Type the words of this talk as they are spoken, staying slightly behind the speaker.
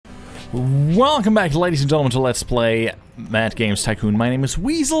Welcome back, ladies and gentlemen, to Let's Play Mad Games Tycoon. My name is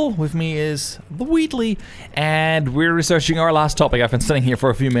Weasel, with me is the Wheatley, and we're researching our last topic. I've been sitting here for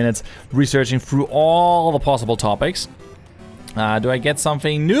a few minutes, researching through all the possible topics. Do I get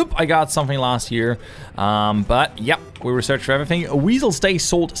something? Nope, I got something last year. But, yep, we researched for everything. WeaselZone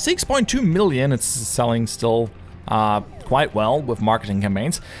sold 6.2 million. It's selling still quite well with marketing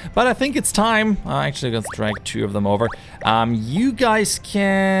campaigns. But I think it's time. Actually, let's drag two of them over. You guys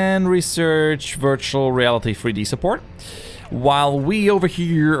can research virtual reality 3D support, while we over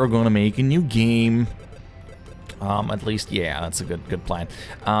here are going to make a new game. At least, yeah, that's a good plan.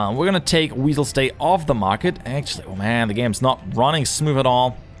 We're gonna take WeaselZone off the market. Actually, oh man, the game's not running smooth at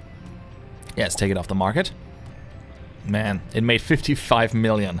all. Yeah, let's take it off the market. Man, it made 55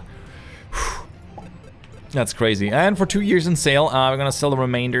 million. Whew. That's crazy. And for 2 years in sale, we're gonna sell the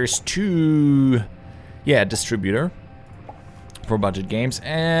remainders to, yeah, distributor for budget games,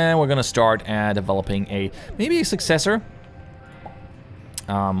 and we're gonna start developing maybe a successor.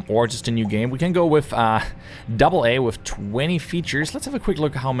 Or just a new game. We can go with AA with 20 features. Let's have a quick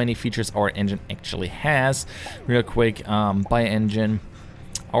look at how many features our engine actually has. Real quick, by engine.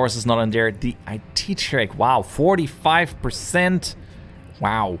 Ours is not on there. The IT check, wow, 45%.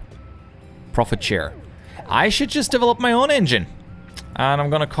 Wow. Profit share. I should just develop my own engine. And I'm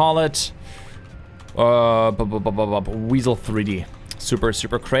gonna call it Weasel 3D.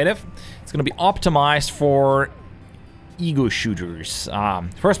 Super creative. It's gonna be optimized for ego shooters,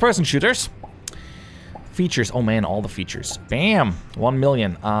 first-person shooters. Features, oh man, all the features. Bam, 1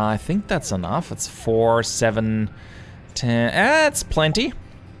 million. I think that's enough. It's 4, 7, 10. That's plenty.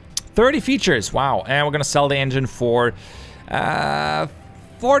 30 features. Wow, and we're gonna sell the engine for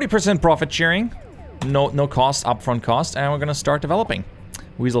 40% profit sharing. No cost, upfront cost, and we're gonna start developing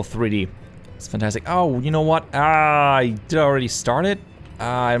Weasel 3D. It's fantastic. Oh, you know what? I did already start it.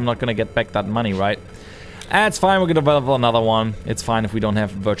 I'm not gonna get back that money, right? That's fine, we're gonna develop another one. It's fine if we don't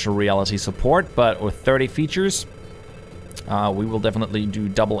have virtual reality support, but with 30 features, we will definitely do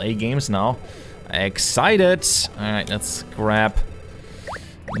AA games now. Excited! Alright, let's grab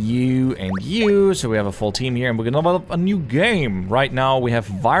you and you, so we have a full team here, and we're gonna develop a new game. Right now we have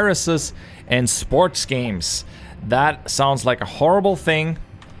viruses and sports games. That sounds like a horrible thing.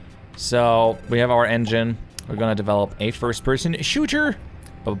 So, we have our engine. We're gonna develop a first-person shooter.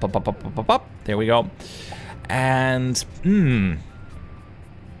 There we go. And,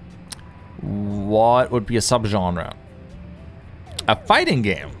 what would be a subgenre? A fighting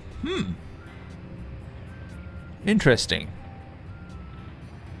game. Interesting.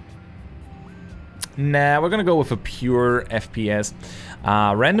 Nah, we're gonna go with a pure FPS.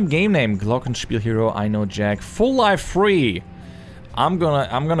 Random game name: Glockenspielhero, I know Jack. Full life free. I'm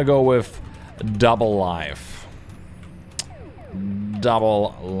gonna go with Double Life.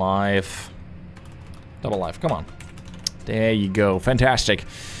 Double life, come on. There you go, fantastic.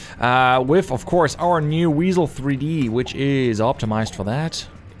 With, of course, our new Weasel 3D, which is optimized for that.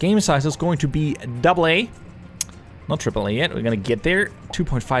 Game size is going to be AA, not AAA yet. We're gonna get there.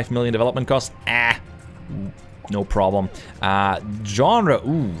 2.5 million development cost. No problem. Genre,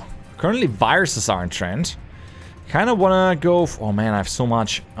 ooh. Currently viruses are in trend. Kind of wanna go, oh man, I have so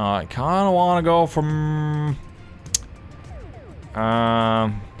much. Kind of wanna go from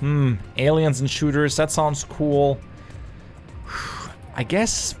aliens and shooters. That sounds cool. I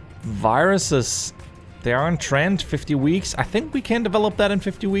guess viruses, they are in trend. 50 weeks. I think we can develop that in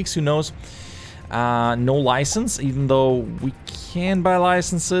 50 weeks. Who knows? No license, even though we can buy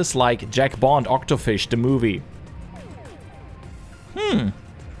licenses like Jack Bond, Octofish, the movie.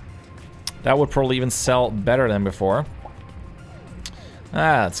 That would probably even sell better than before.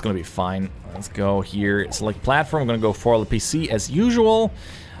 It's gonna be fine. Let's go here. Select platform. I'm gonna go for the PC as usual.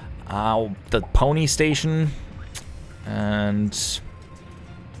 The Pony Station. And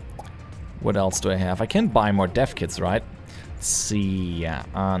what else do I have? I can buy more dev kits, right? Let's see.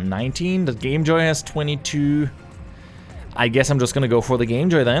 19. The Game Joy has 22. I guess I'm just gonna go for the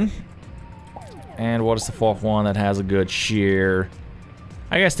Game Joy then. And what is the fourth one that has a good share?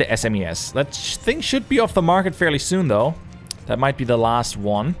 I guess the SMES. That thing should be off the market fairly soon, though. That might be the last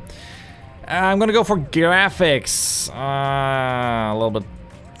one. I'm gonna go for graphics. A little bit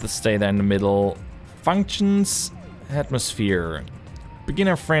to stay there in the middle. Functions, atmosphere,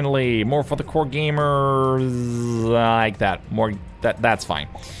 beginner friendly, more for the core gamers, like that. More that's fine.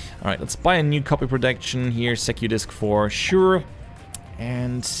 All right, let's buy a new copy protection here. SecuDisc 4, sure.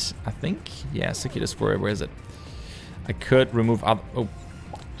 And I think, yeah, SecuDisc 4. Where is it? I could remove other. Oh,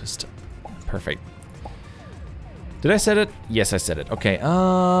 just perfect. Did I set it? Yes, I said it. Okay,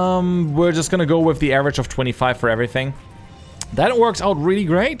 we're just gonna go with the average of 25 for everything. That works out really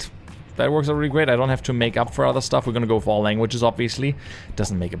great. That works out really great. I don't have to make up for other stuff. We're gonna go for all languages, obviously.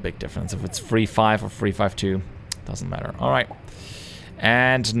 Doesn't make a big difference if it's 3.5 or 3.5.2. Doesn't matter. All right.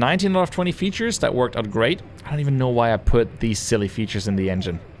 And 19 out of 20 features. That worked out great. I don't even know why I put these silly features in the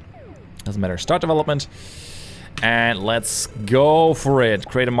engine. Doesn't matter. Start development. And let's go for it.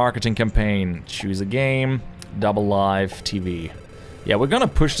 Create a marketing campaign. Choose a game. Double live TV. Yeah, we're gonna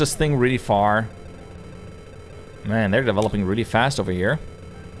push this thing really far. Man, they're developing really fast over here.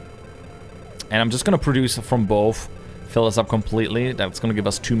 And I'm just gonna produce from both. Fill this up completely. That's gonna give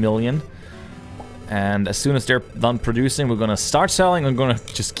us 2 million. And as soon as they're done producing, we're gonna start selling. I'm gonna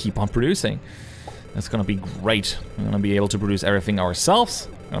just keep on producing. That's gonna be great. We're gonna be able to produce everything ourselves.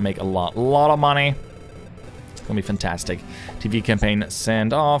 Gonna make a lot of money. It's gonna be fantastic. TV campaign,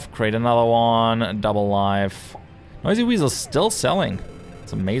 send off. Create another one. Double live. Noisy Weasel's still selling.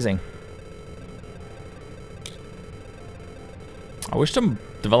 It's amazing. I wish the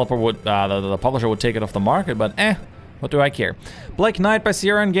developer would, the publisher would take it off the market, but what do I care? Black Knight by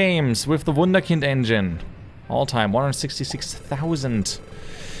Sierra Games with the Wunderkind engine. All time, 166,000.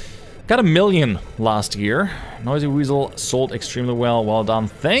 Got 1 million last year. Noisy Weasel sold extremely well. Well done.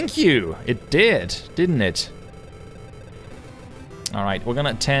 Thank you. It did, didn't it? All right, we're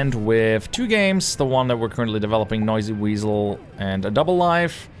gonna attend with 2 games. The one that we're currently developing, Noisy Weasel, and a Double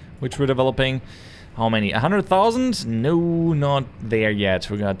Live, which we're developing. How many? 100,000? No, not there yet.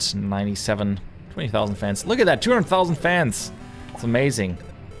 We got 97, 20,000 fans. Look at that, 200,000 fans. It's amazing.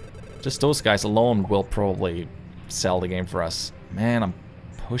 Just those guys alone will probably sell the game for us. Man, I'm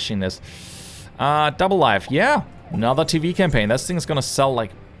pushing this. Double Live, yeah. Another TV campaign. This thing is gonna sell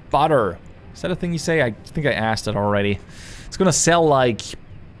like butter. Is that a thing you say? I think I asked it already. It's gonna sell like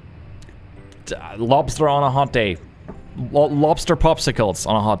lobster on a hot day. Lobster popsicles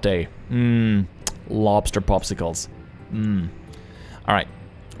on a hot day. Lobster popsicles. Alright,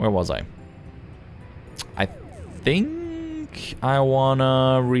 where was I? I think I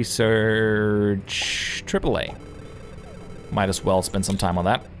wanna research AAA. Might as well spend some time on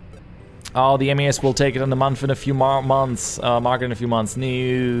that. Oh, the MES will take it in a month, in a few months. Market in a few months. No,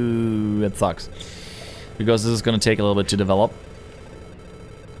 it sucks. Because this is gonna take a little bit to develop.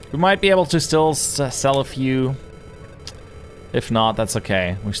 We might be able to still sell a few. If not, that's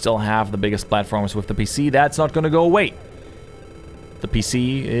okay. We still have the biggest platforms with the PC. That's not gonna go away. The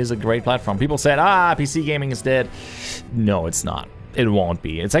PC is a great platform. People said, PC gaming is dead. No, it's not. It won't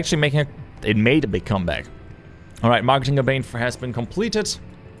be. It's actually making it made a big comeback. All right, marketing campaign has been completed.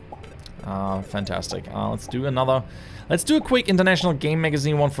 Fantastic. Let's do another. Let's do a quick international game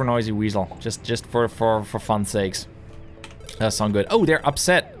magazine one for Noisy Weasel, just for fun's sakes. That sounds good. Oh, they're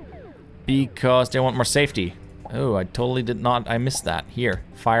upset because they want more safety. Oh, I totally did not. I missed that. Here,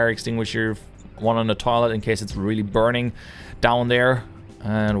 fire extinguisher, one on the toilet in case it's really burning down there,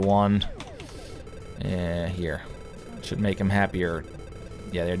 and one here. Should make them happier.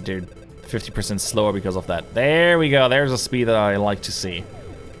 Yeah, they're 50% slower because of that. There we go. There's a speed that I like to see.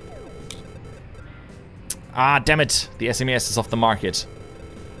 Ah, damn it. The SMES is off the market.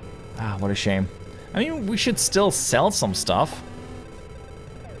 Ah, what a shame. I mean, we should still sell some stuff.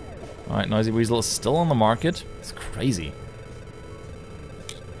 Alright, Noisy Weasel is still on the market. It's crazy.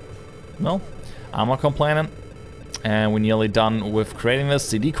 Well, I'm not complaining. And we're nearly done with creating this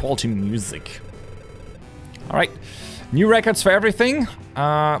CD quality music. Alright, new records for everything.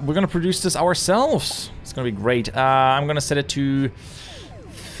 We're gonna produce this ourselves. It's gonna be great. I'm gonna set it to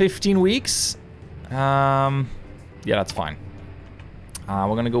 15 weeks. Yeah, that's fine.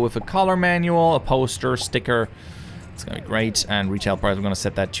 We're gonna go with a color manual, a poster, sticker. It's gonna be great. And retail price, we're gonna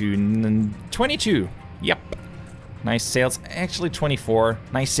set that to 22. Yep. Nice sales. Actually, 24.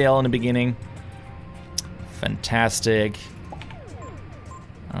 Nice sale in the beginning. Fantastic.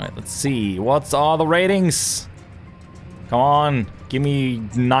 Alright, let's see. What's all the ratings? Come on. Give me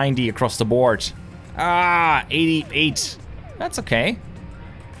 90 across the board. 88. That's okay.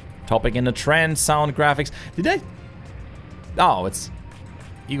 Topic in the trend, sound, graphics. Did I? Oh, it's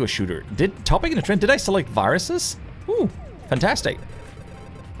Ego Shooter. Topic in the trend, did I select viruses? Ooh, fantastic.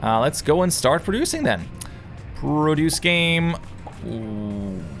 Let's go and start producing then. Produce game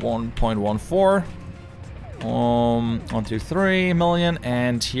 1.14. 123 million,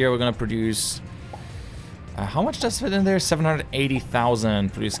 and here we're gonna produce. How much does fit in there?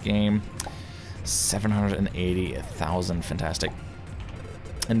 780,000. Produce game 780,000. Fantastic.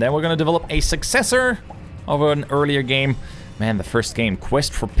 And then we're gonna develop a successor of an earlier game. Man, the first game,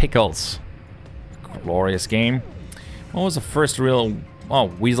 Quest for Pickles. Glorious game. What was the first real... Oh,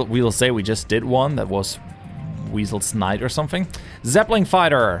 we'll say we just did one. That was Weasel's Night or something. Zeppelin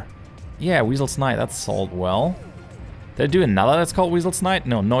Fighter. Yeah, Weasel's Night. That sold well. Did I do another that's called Weasel's Night?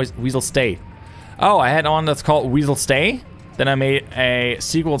 No, Weasel Stay. Oh, I had one that's called Weasel Stay. Then I made a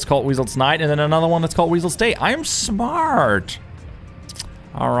sequel that's called Weasel's Night, and then another one that's called Weasel Stay. I'm smart.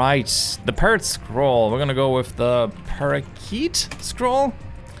 All right, the Parrot Scroll. We're gonna go with the Parakeet Scroll.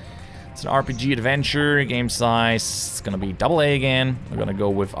 It's an RPG adventure, game size. It's gonna be AA again. We're gonna go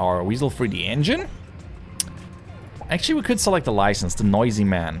with our Weasel 3D engine. Actually, we could select the license, the Noisy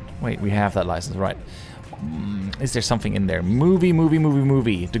Man. Wait, we have that license, right? Is there something in there? Movie.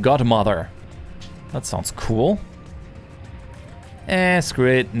 The Godmother. That sounds cool. Screw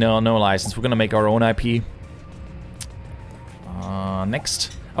it. No license. We're gonna make our own IP.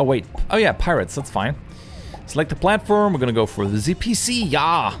 Next. Oh, wait. Oh, yeah, pirates. That's fine. Select the platform. We're gonna go for the ZPC.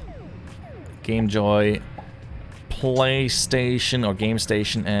 Yeah! Game Joy, PlayStation, or Game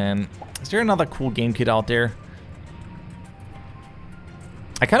Station, and... Is there another cool game kit out there?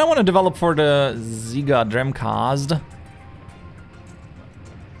 I kind of want to develop for the Sega Dreamcast.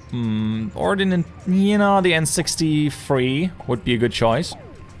 Or the, you know, the N63 would be a good choice.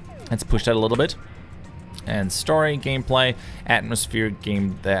 Let's push that a little bit. And story, gameplay, atmosphere,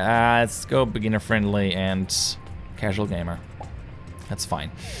 game... let's go beginner friendly and casual gamer. That's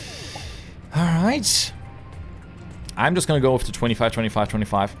fine. Alright. I'm just gonna go with the 25, 25,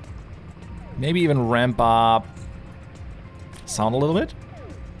 25. Maybe even ramp up sound a little bit.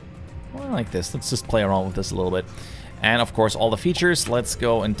 I like this. Let's just play around with this a little bit. And of course, all the features. Let's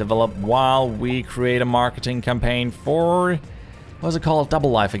go and develop while we create a marketing campaign for... What's it called? Double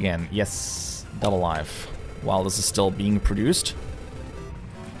Life again. Yes, Double Life. While this is still being produced.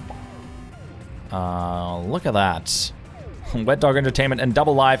 Look at that. Wet Dog Entertainment and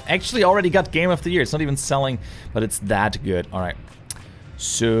Double Life actually already got Game of the Year. It's not even selling, but it's that good. Alright.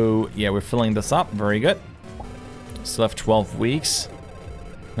 So, yeah, we're filling this up. Very good. Still have 12 weeks.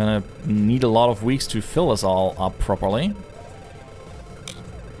 Gonna need a lot of weeks to fill this all up properly.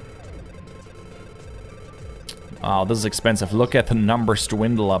 Oh, this is expensive. Look at the numbers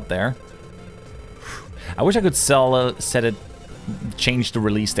dwindle up there. I wish I could change the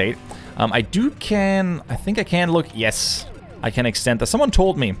release date. I think I can look. Yes, I can extend this. Someone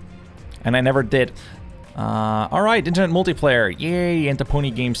told me, and I never did. All right, internet multiplayer. Yay, Enter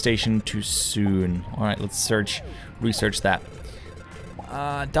Pony Game Station too soon. All right, let's research that.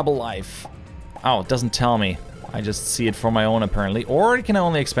 Double Life. Oh, it doesn't tell me. I just see it for my own apparently. Or it can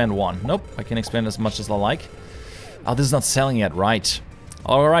only expand one. Nope, I can expand as much as I like. Oh, this is not selling yet, right.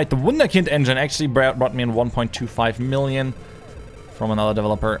 Alright, the Wunderkind engine actually brought me in 1.25 million from another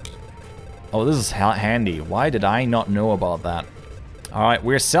developer. Oh, this is handy. Why did I not know about that? Alright,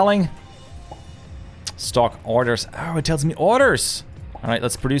 we're selling. Stock orders. Oh, it tells me orders. Alright,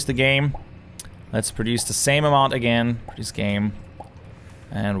 let's produce the game. Let's produce the same amount again. Produce game.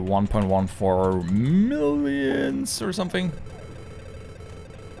 And 1.14 millions or something.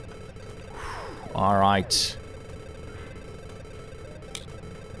 Alright.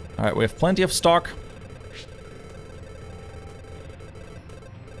 Alright, we have plenty of stock.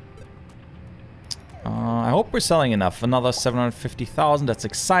 I hope we're selling enough. Another 750,000, that's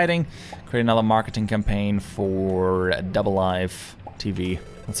exciting. Create another marketing campaign for Double Life TV.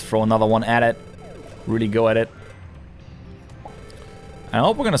 Let's throw another one at it. Really go at it. I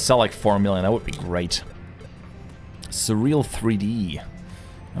hope we're gonna sell like 4 million, that would be great. Surreal 3D.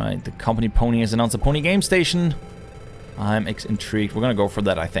 Alright, the company Pony has announced a Pony Game Station. I'm intrigued. We're gonna go for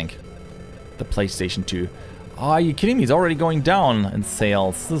that, I think. The PlayStation 2. Oh, are you kidding me? It's already going down in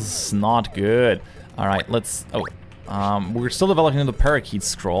sales. This is not good. Alright, let's... Oh. We're still developing the Parakeet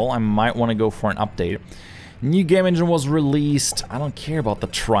Scroll. I might want to go for an update. New game engine was released. I don't care about the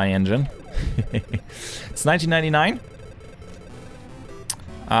Tri-engine. It's 1999.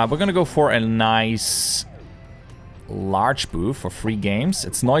 We're gonna go for a nice... large booth for free games.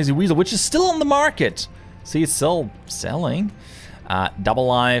 It's Noisy Weasel, which is still on the market. See, it's still selling. Double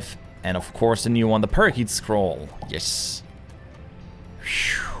Life, and of course the new one, the Parakeet Scroll. Yes.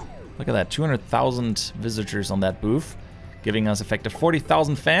 Whew. Look at that, 200,000 visitors on that booth, giving us effective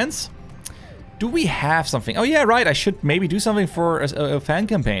 40,000 fans. Do we have something? Oh yeah, right, I should maybe do something for a fan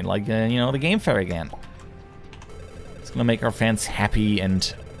campaign, like, you know, the Game Fair again. It's gonna make our fans happy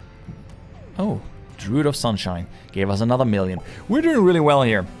and... Oh, Druid of Sunshine gave us another million. We're doing really well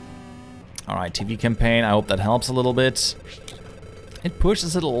here. Alright, TV campaign, I hope that helps a little bit. It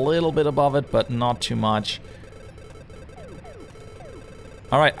pushes it a little bit above it, but not too much.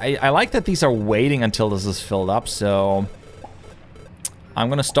 Alright, I like that these are waiting until this is filled up, so... I'm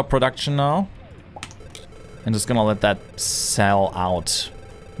gonna stop production now. I'm just gonna let that sell out.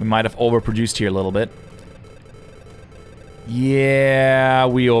 We might have overproduced here a little bit. Yeah,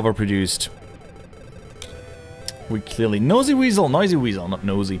 we overproduced. We clearly... Noisy Weasel, not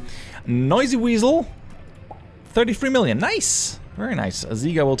nosy. Noisy Weasel, 33 million, nice! Very nice.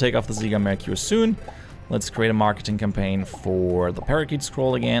 Ziga will take off the Ziga Mercure soon. Let's create a marketing campaign for the Parakeet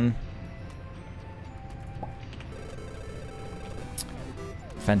scroll again.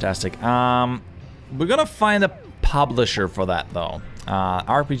 Fantastic. We're gonna find a publisher for that though.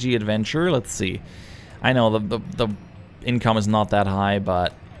 RPG Adventure, let's see. I know the income is not that high,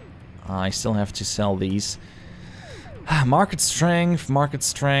 but I still have to sell these. Market strength.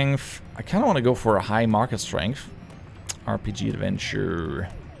 I kind of want to go for a high market strength. RPG Adventure.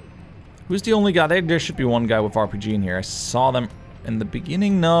 Who's the only guy? There should be one guy with RPG in here. I saw them in the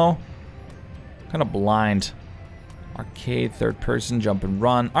beginning. No. Kind of blind. Arcade, third person, jump and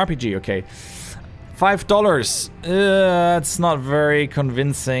run. RPG, okay. $5. That's not very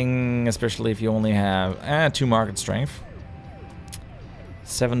convincing, especially if you only have 2 market strength.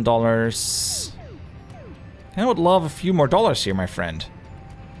 $7. I would love a few more dollars here, my friend.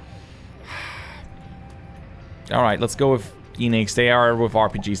 Alright, let's go with Enix. They are with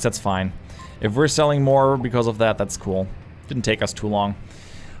RPGs, that's fine. If we're selling more because of that, that's cool. Didn't take us too long.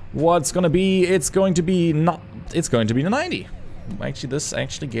 What's gonna be? It's going to be the 90. Actually, this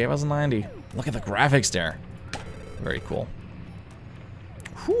actually gave us a 90. Look at the graphics there. Very cool.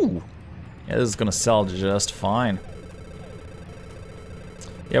 Whew. Yeah, this is gonna sell just fine.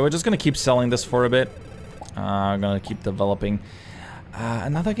 Yeah, we're just gonna keep selling this for a bit. I'm gonna keep developing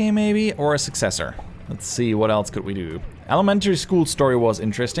another game maybe, or a successor. Let's see, what else could we do? Elementary School Story was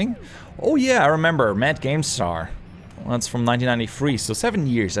interesting. Oh yeah, I remember, Mad Game Star. Well, that's from 1993, so 7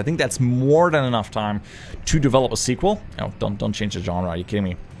 years. I think that's more than enough time to develop a sequel. Oh, don't change the genre, are you kidding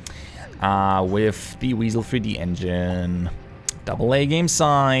me? With the Weasel 3D engine. AA game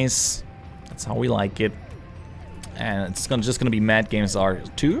size. That's how we like it. And it's just gonna be Mad Game Star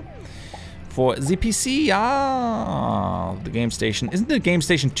 2. For the PC, the Game Station. Isn't the Game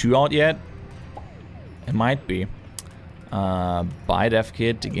Station 2 out yet? It might be. Buy dev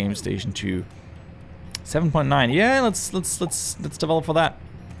kit to Game Station 2. 7.9. Yeah, let's develop for that.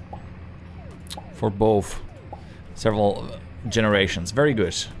 For both. Several generations. Very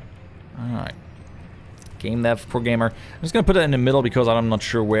good. Alright. Game dev for gamer. I'm just gonna put it in the middle because I'm not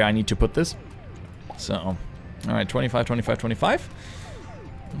sure where I need to put this. So, alright, 25, 25, 25.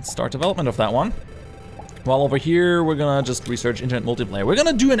 Let's start development of that one. While over here, we're gonna just research internet multiplayer. We're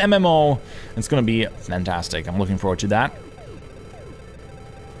gonna do an MMO. It's gonna be fantastic. I'm looking forward to that.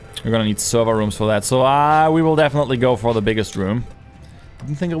 We're gonna need server rooms for that, so we will definitely go for the biggest room.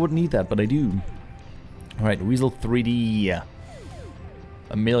 Didn't think I would need that, but I do. Alright, Weasel 3D.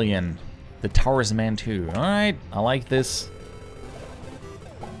 $1 million. The Towers Man 2. Alright, I like this.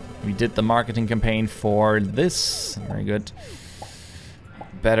 We did the marketing campaign for this. Very good.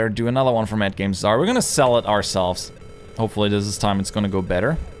 Better do another one for Mad Game Star. We're gonna sell it ourselves. Hopefully this time it's gonna go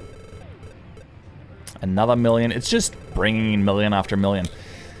better. Another $1 million. It's just bringing in million after million.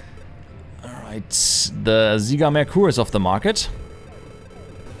 Alright, the Ziga Mercure is off the market.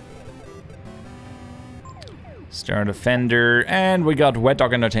 Star Defender, and we got Wet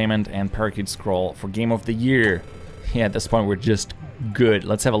Dog Entertainment and Parakeet Scroll for Game of the Year. Yeah, at this point we're just good.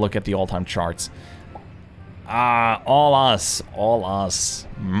 Let's have a look at the all-time charts. All us.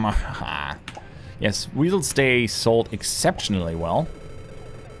 Yes, Weasel Stay sold exceptionally well.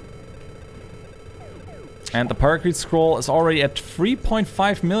 And the Parakeet Scroll is already at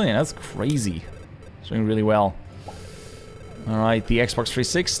 3.5 million. That's crazy. It's doing really well. Alright, the Xbox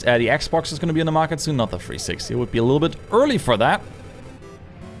 360. The Xbox is going to be on the market soon, not the 360. It would be a little bit early for that.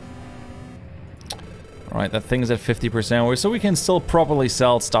 Alright, that thing's at 50%, so we can still properly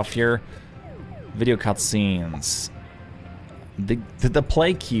sell stuff here. Video cutscenes. The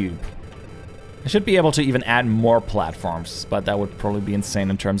Play Cube. I should be able to even add more platforms, but that would probably be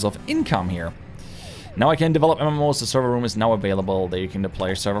insane in terms of income here. Now I can develop MMOs. The server room is now available. There you can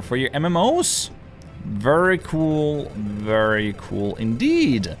deploy a server for your MMOs. Very cool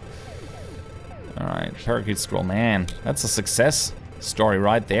indeed. Alright, Parakeet Scroll, man. That's a success story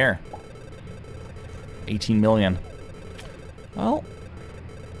right there. 18 million. Well,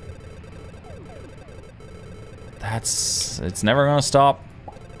 it's never gonna stop.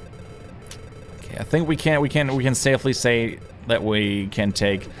 Okay, I think we can safely say that we can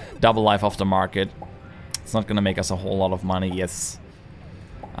take Double Life off the market. It's not gonna make us a whole lot of money, yes.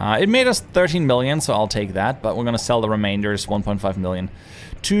 It made us 13 million, so I'll take that, but we're gonna sell the remainders, 1.5 million,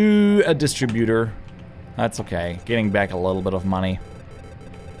 to a distributor. That's okay, getting back a little bit of money.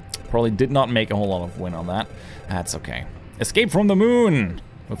 Probably did not make a whole lot of win on that. That's okay. Escape from the Moon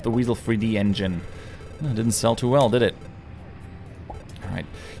with the Weasel 3D engine. It didn't sell too well, did it? Alright,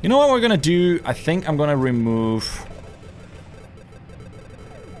 Alright. You know what we're gonna do? I think I'm gonna remove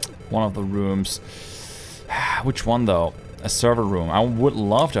one of the rooms. Which one though? A server room. I would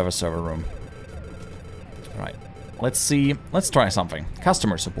love to have a server room. Alright. Let's see. Let's try something.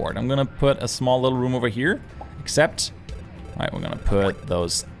 Customer support. I'm gonna put a small little room over here. Except... Alright, we're gonna put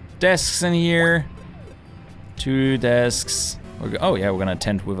those desks in here. 2 desks. Oh yeah, we're gonna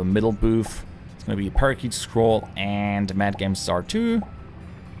attend with a middle booth. It's gonna be Parakeet Scroll and Mad Games Star 2.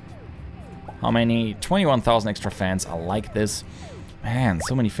 How many? 21,000 extra fans. I like this. Man,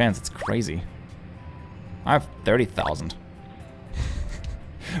 so many fans. It's crazy. I have 30,000.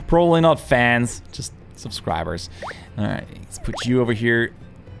 Probably not fans, just subscribers. Alright, let's put you over here.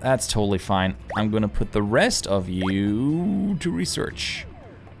 That's totally fine. I'm gonna put the rest of you to research.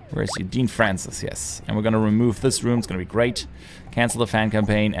 Where is you? Dean Francis, yes. And we're gonna remove this room. It's gonna be great. Cancel the fan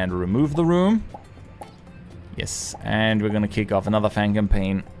campaign and remove the room. Yes, and we're gonna kick off another fan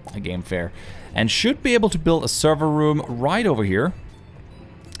campaign, a game fair. And should be able to build a server room right over here.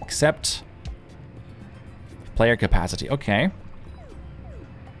 Except... player capacity, okay.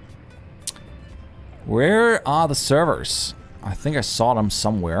 Where are the servers? I think I saw them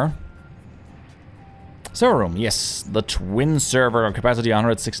somewhere. Server room, yes. The twin server, capacity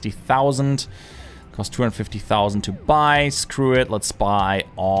 160,000. Cost 250,000 to buy. Screw it, let's buy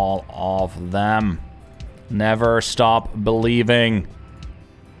all of them. Never stop believing.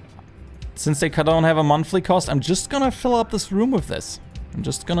 Since they don't have a monthly cost, I'm just gonna fill up this room with this. I'm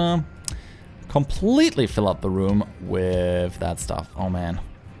just gonna completely fill up the room with that stuff. Oh man,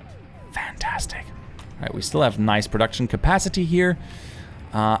 fantastic. All right, we still have nice production capacity here.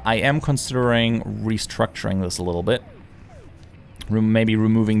 I am considering restructuring this a little bit. Maybe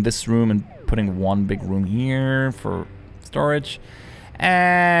removing this room and putting one big room here for storage.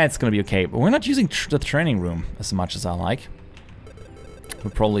 It's gonna be okay, but we're not using the training room as much as I like.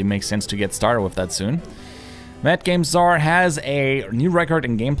 Would probably make sense to get started with that soon. Mad Games Czar has a new record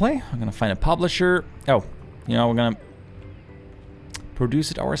in gameplay. I'm gonna find a publisher. Oh, you know, we're gonna produce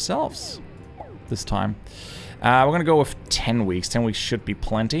it ourselves this time. We're gonna go with 10 weeks. 10 weeks should be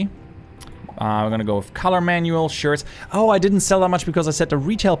plenty. We're gonna go with color manual, shirts. Oh, I didn't sell that much because I set the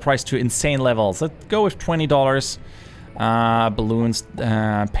retail price to insane levels. Let's go with $20. Balloons,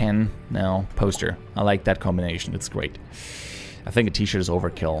 pen, no, poster. I like that combination, it's great. I think a t-shirt is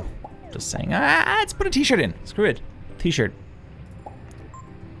overkill. Just saying, let's put a t-shirt in. Screw it, t-shirt.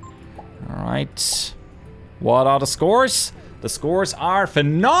 All right, what are the scores? The scores are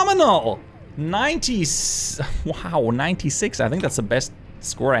phenomenal. 90, wow, 96. I think that's the best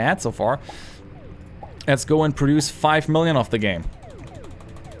score I had so far. Let's go and produce 5 million of the game.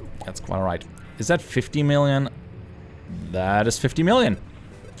 That's quite all right. Is that 50 million? That is 50 million.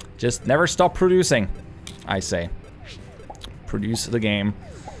 Just never stop producing, I say. Produce the game.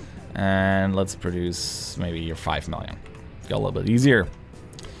 And let's produce maybe your 5 million. Go a little bit easier.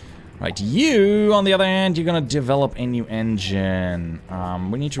 Right, you, on the other hand, you're gonna develop a new engine.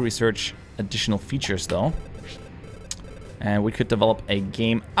 We need to research additional features though. And we could develop a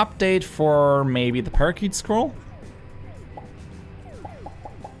game update for maybe the Parakeet scroll.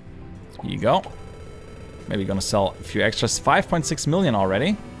 Here you go. Maybe gonna sell a few extras. 5.6 million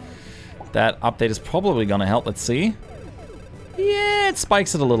already. That update is probably gonna help. Let's see. Yeah, it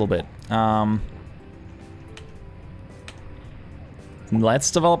spikes it a little bit.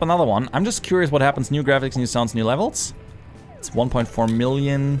 Let's develop another one. I'm just curious what happens. New graphics, new sounds, new levels. It's 1.4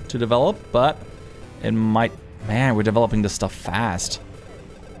 million to develop, but it might... Man, we're developing this stuff fast.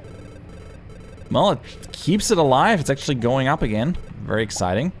 Well, it keeps it alive. It's actually going up again. Very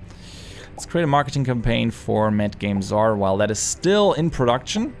exciting. Let's create a marketing campaign for Mad Games Czar while that is still in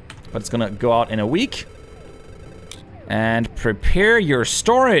production, but it's gonna go out in a week. And prepare your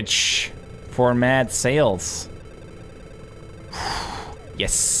storage for mad sales.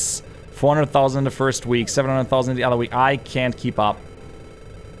 Yes. 400,000 in the first week, 700,000 in the other week. I can't keep up.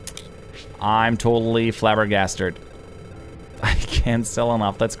 I'm totally flabbergasted. I can't sell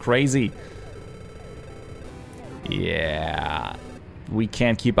enough. That's crazy. Yeah. We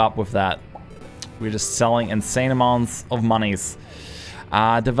can't keep up with that. We're just selling insane amounts of monies.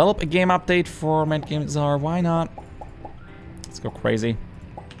 Develop a game update for Mad Games Czar. Why not? Let's go crazy.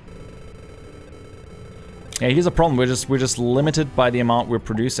 Yeah, here's a problem. We're just limited by the amount we're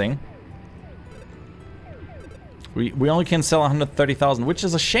producing. We only can sell 130,000, which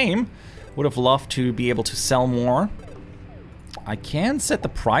is a shame. Would have loved to be able to sell more. I can set the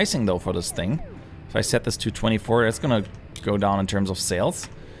pricing though for this thing. If I set this to 24, it's gonna go down in terms of sales.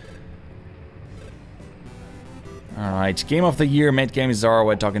 Alright, Game of the Year, Mad Games Czar,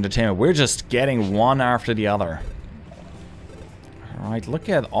 White Talk Entertainment. We're just getting one after the other. Alright, look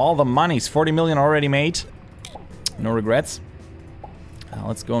at all the monies. 40 million already made. No regrets.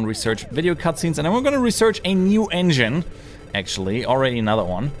 Let's go and research video cutscenes. And then we're going to research a new engine. Actually, already another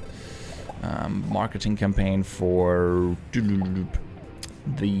one. Marketing campaign for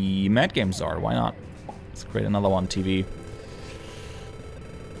the Mad Games Czar. Why not? Let's create another one, TV.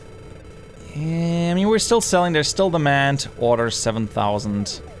 I mean, we're still selling. There's still demand. Order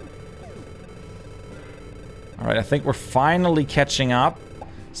 7,000. Alright, I think we're finally catching up.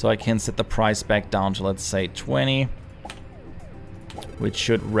 So I can set the price back down to, let's say, 20. Which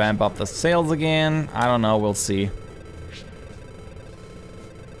should ramp up the sales again. I don't know, we'll see.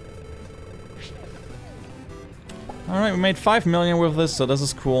 Alright, we made 5 million with this, so this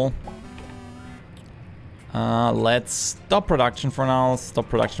is cool. Let's stop production for now. Stop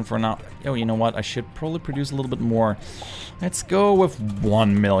production for now. Oh, you know what? I should probably produce a little bit more. Let's go with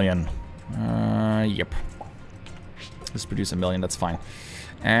 1 million. Yep. Let's produce 1 million, that's fine.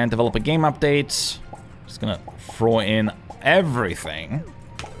 And develop a game update. Just gonna throw in everything.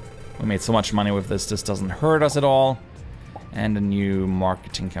 We made so much money with this, this doesn't hurt us at all. And a new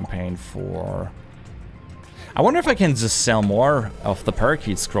marketing campaign for... I wonder if I can just sell more of the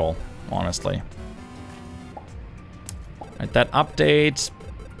Parakeet scroll, honestly. Right, that update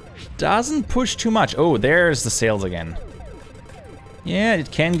doesn't push too much. Oh, there's the sales again. Yeah,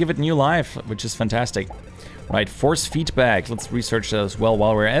 it can give it new life, which is fantastic. Right, force feedback. Let's research that as well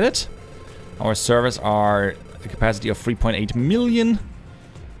while we're at it. Our servers are the capacity of 3.8 million.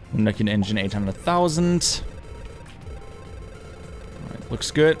 Unlucky engine 800,000. Right, looks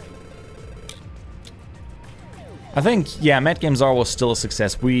good. I think, yeah, Mad Games Czar was still a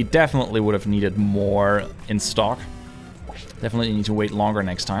success. We definitely would have needed more in stock. Definitely need to wait longer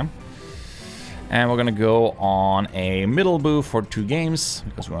next time. And we're gonna go on a middle booth for 2 games,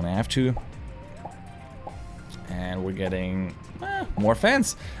 because we're gonna have to. And we're getting more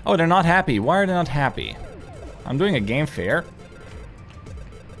fans. Oh, they're not happy. Why are they not happy? I'm doing a game fair.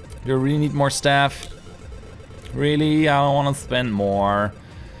 Do you really need more staff? Really? I don't want to spend more.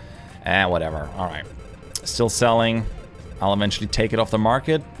 Whatever. Alright. Still selling. I'll eventually take it off the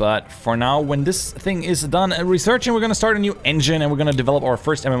market, but for now, when this thing is done researching, we're gonna start a new engine and we're gonna develop our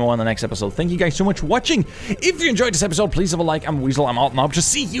first MMO in the next episode. Thank you guys so much for watching. If you enjoyed this episode, please leave a like. I'm Weasel. I'm out and I'll just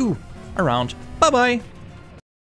see you around. Bye-bye.